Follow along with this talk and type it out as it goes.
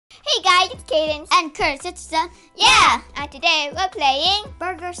Hey guys, it's Kadence and Kurtis. It's the and today we're playing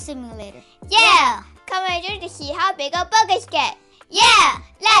Burger Simulator. Yeah. Come over to see how big our burgers get. Yeah,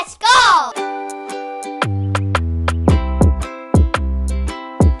 let's go.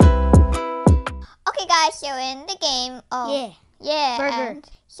 Okay guys, so in the game, yeah, burger. And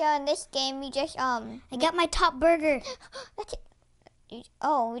so in this game, we just I got my top burger. That's it. We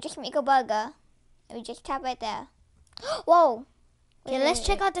just make a burger. And we just tap right there. Whoa. Okay, let's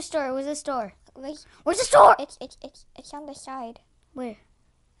check out the store. Where's the store? Where's the store? It's on the side. Where?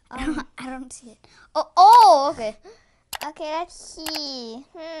 I don't see it. Oh, okay. Okay, let's see.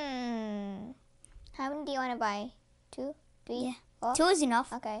 How many do you want to buy? 2, 3, Yeah. 4? 2 is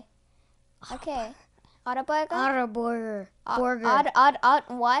enough. Okay. Okay. Auto burger? Auto burger. Burger. What?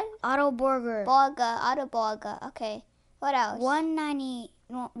 Auto burger. Auto burger. Okay. What else?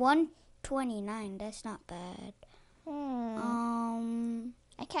 129. That's not bad.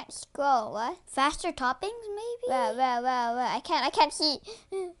 I can't scroll. What? Faster toppings, maybe? Well. I can't see.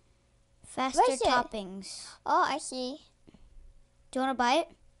 Faster toppings. Oh, I see. Do you want to buy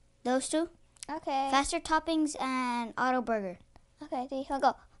it? Those two? Okay. Faster toppings and auto burger. Okay, 3, 4,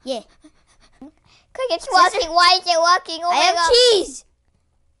 go. Yeah. It's walking. Why is it walking? Oh I my have God. cheese.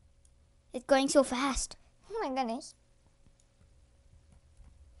 It's going so fast. Oh my goodness.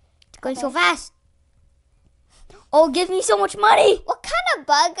 It's going so fast. Oh, give me so much money. What kind of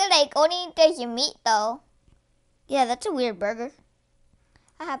burger only does your meat though? Yeah, that's a weird burger.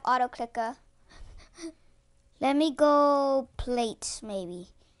 I have auto clicker. Let me go plates, maybe.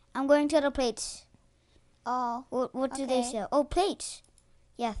 I'm going to the plates. Oh. What do they sell? Oh, plates.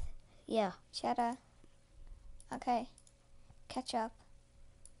 Yeah. Cheddar. Okay. Ketchup.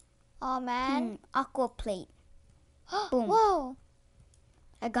 Oh man. Aqua plate. Boom. Whoa.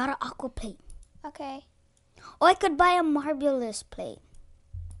 I got an aqua plate. Okay. Oh, I could buy a marvelous plate.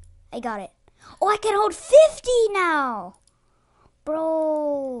 I got it. Oh, I can hold 50 now.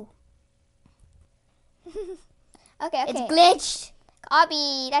 Bro. Okay. It's glitched.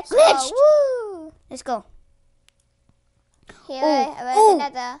 Obby, let's glitched. Go. Woo. Let's go. Here,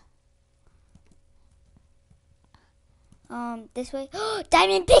 another. This way.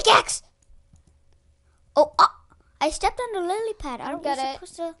 Diamond pickaxe. Oh, I stepped on the lily pad. I don't get it.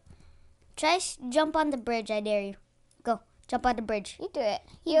 Supposed to try jump on the bridge. I dare you. Go jump on the bridge. You do it.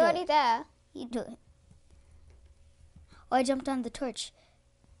 You're already there. You do it. Oh, I jumped on the torch.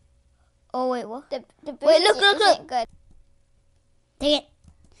 Oh wait, what? The wait, look. Good. Dang it.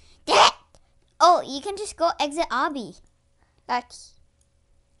 Oh, you can just go exit obby. Let's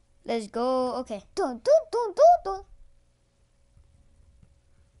go. Okay. Dun.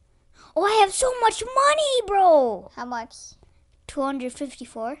 Oh, I have so much money, bro. How much?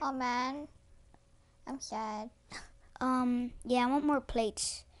 254. Oh man, I'm sad. Yeah, I want more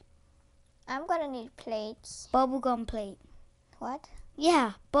plates. I'm gonna need plates. Bubblegum plate. What?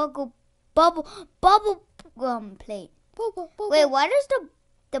 Yeah, bubble gum plate. Wait, why does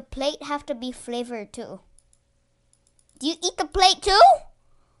the plate have to be flavored too? Do you eat the plate too?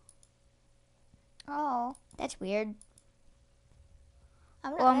 Oh, that's weird.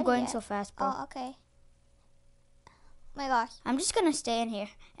 I'm going so fast, bro. Oh, okay. My gosh. I'm just gonna stay in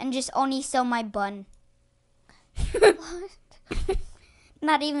here and just only sell my bun.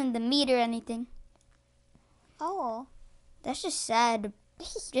 Not even the meat or anything. Oh. That's just sad.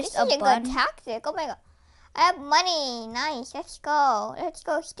 This just is a good tactic. Oh my God. I have money. Nice. Let's go. Let's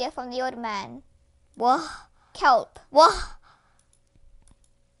go steal from the old man. What? Kelp. What?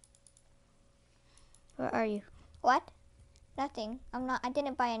 Where are you? What? Nothing. I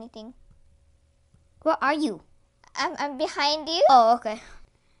didn't buy anything. Where are you? I'm behind you. Oh, okay.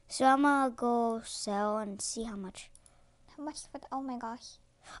 So I'm gonna go sell and see how much. How much for oh my gosh.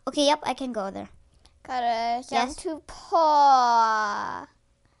 Okay, yep, I can go there. I'm too poor.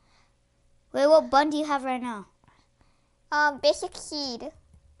 Wait, what bun do you have right now? Basic seed.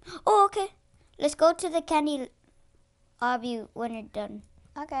 Oh, okay. Let's go to the candy lobby when you're done.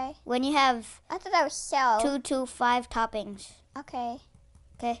 Okay. When you have I thought I was sell 2 to 5 toppings. Okay.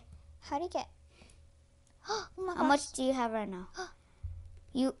 Okay. How do you get? Oh my How much do you have right now?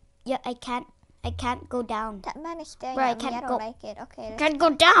 I can't go down. That man is staring Bro, at me. I don't like it. Okay. I can't go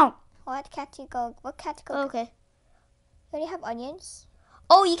down. What can't you go? What can't you go? Oh, okay. Do you have onions?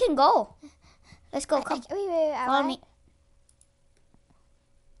 Oh, you can go. Let's go. Come. Wait. Follow me.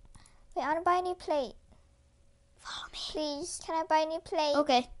 Wait, I want to buy a new plate. Follow me. Please, can I buy a new plate?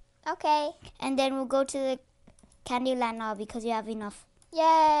 Okay. Okay. And then we'll go to the Candyland now because you have enough. Yay!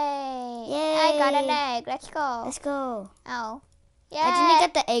 Yay! I got an egg. Let's go. Let's go. Oh. Yeah. I didn't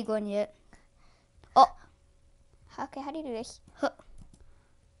get the egg one yet. Oh. Okay, how do you do this? Huh.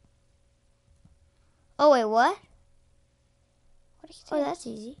 Oh, wait, what? What is Oh, this? that's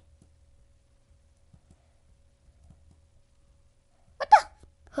easy. What the?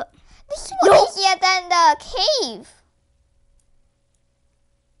 Huh. This is more easier than the cave.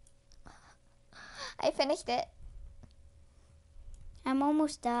 I finished it. I'm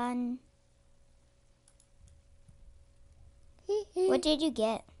almost done. What did you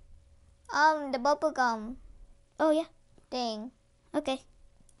get? The bubble gum Oh, yeah. thing. Okay.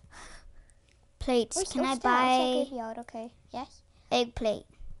 Plates. Can I What's that buy graveyard? Okay. Yes. egg plate?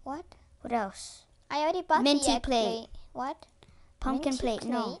 What? What else? I already bought Minty the egg plate. What? Pumpkin Minty plate.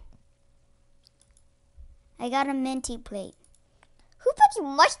 No. plate? I got a minty plate. Who put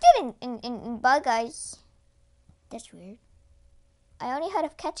mustard in burgers? That's weird. I only heard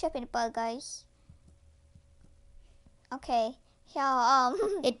of ketchup in burgers. Okay. So,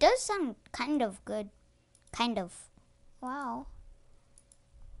 It does sound kind of good. Kind of. wow.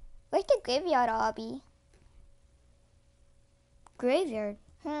 Where's the graveyard, Obby? Graveyard.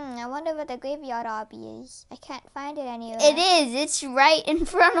 I wonder what the graveyard obby is. I can't find it anywhere. It is. It's right in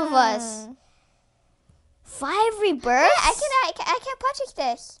front of us. 5 rebirths? I can't purchase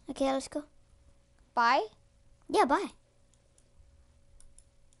this. Okay, let's go. Buy? Yeah, bye.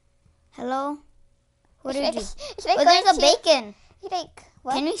 Hello? What did you? It's like Oh, there's a bacon. Like,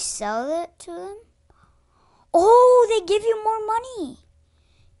 what? Can we sell it to them? Oh, they give you more money.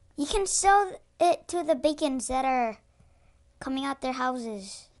 You can sell it to the bacons that are coming out their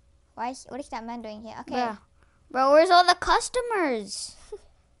houses. What is that man doing here? Okay. Bro, where's all the customers?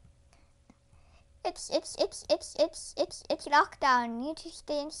 It's lockdown. You need to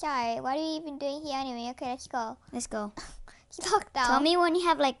stay inside. What are you even doing here anyway? Okay, let's go. Let's go. It's lockdown. Tell me when you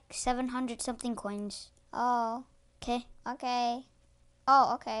have like 700 something coins. Oh. Okay. Okay.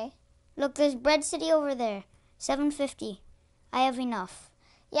 Oh, okay. Look, there's Bread City over there. 750. I have enough.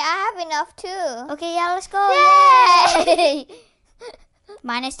 Yeah, I have enough too. Okay, yeah, let's go. Yay!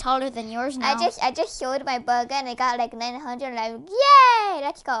 Mine is taller than yours now. I just showed my burger and I got like 900 and I'm yay!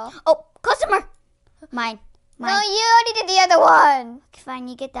 Let's go. Oh, customer. Mine. No, you already did the other one. Okay, fine,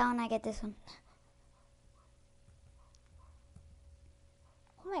 you get that one, I get this one.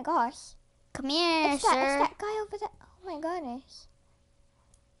 Oh my gosh. Come here, It's sir. that guy over there. Oh my goodness.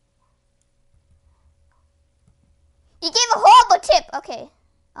 You gave a horrible tip. Okay.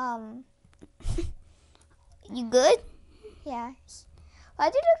 You good? Yeah. Why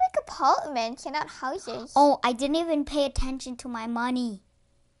do they look like apartments and not houses? Oh, I didn't even pay attention to my money.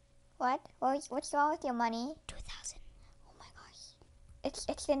 What? What's wrong with your money? 2,000. Oh my gosh.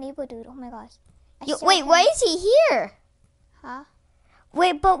 It's the neighbor dude. Oh my gosh. Wait, why is he here? Huh?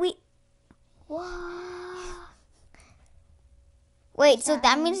 Wait, but we... Wow. Wait, so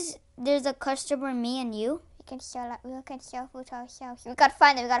that means there's a customer, me and you? We can sell food to ourselves. We gotta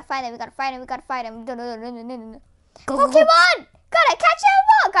find them. We gotta find them. We gotta find them. We gotta find them. No. Go, Pokemon! Gotta catch them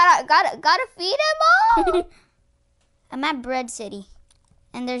all. Gotta feed them all. I'm at Bread City,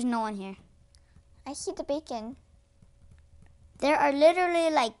 and there's no one here. I see the bacon. There are literally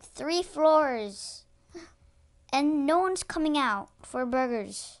like 3 floors, and no one's coming out for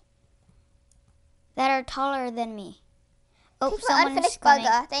burgers that are taller than me. Oh, someone is unfinished coming.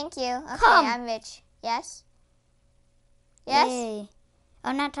 burger. Thank you. Okay, Come. I'm rich. Yes? Yes? Yay.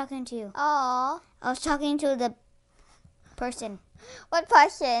 I'm not talking to you. Aww. I was talking to the person What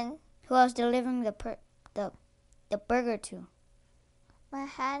person? who I was delivering the burger to. My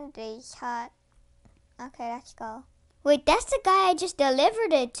hand is hot. Okay, let's go. Wait, that's the guy I just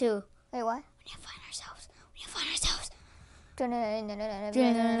delivered it to. Wait, what? We need to find ourselves. We need to find ourselves.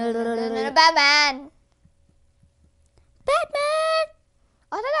 Batman! Batman!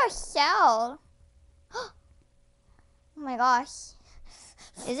 Oh, that was Shell. Oh my gosh.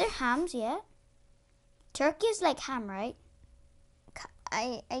 Is there hams yet? Turkey is like ham, right?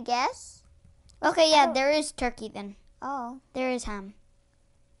 I guess. Okay, yeah, there is turkey then. Oh. There is ham.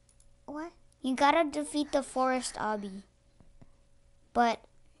 What? You gotta defeat the forest obby. But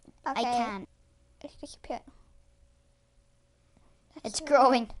Okay. I can't. It's disappeared. It's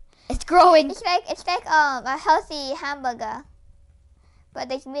growing. It's growing. It's like a healthy hamburger, but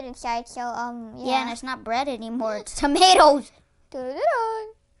there's meat inside. So yeah. Yeah, and it's not bread anymore. It's tomatoes.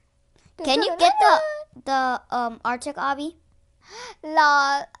 Can you get the Arctic obby?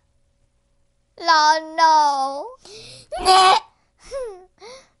 La no. Okay.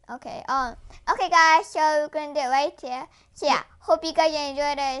 Okay, guys. So we're gonna do it right here. So yeah, hope you guys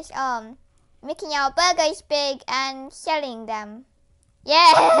enjoyed us. Making our burgers big and selling them.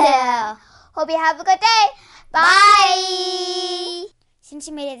 Yeah. Hope you have a good day. Bye. Since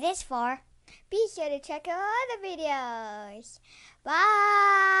you made it this far, Be sure to check out other videos.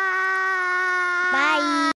 Bye.